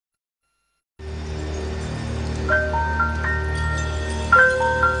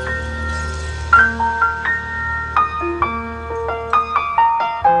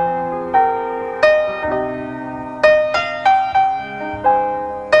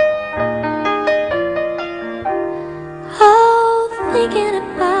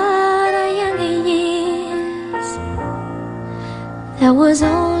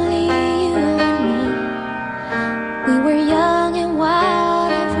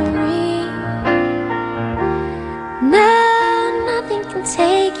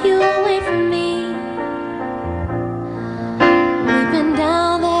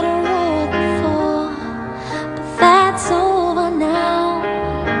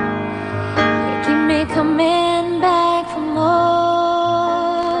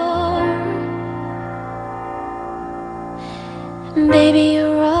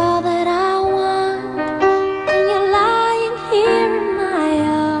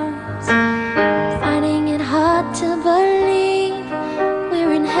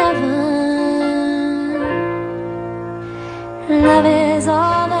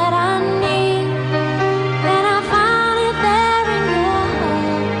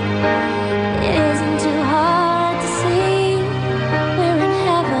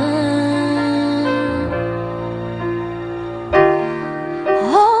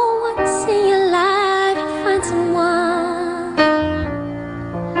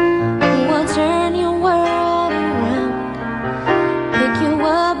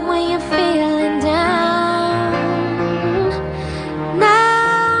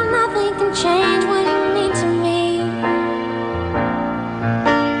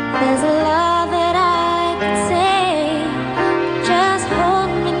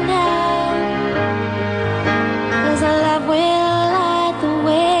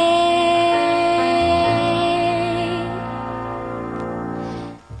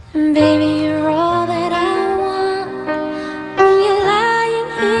Baby, you're all that I want. When you're lying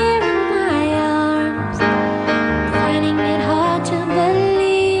here in my arms, finding it hard to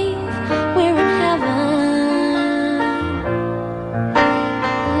believe we're in heaven.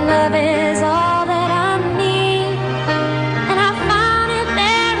 Love is all that I need, and I found it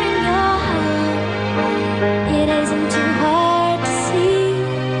there in your heart. It isn't too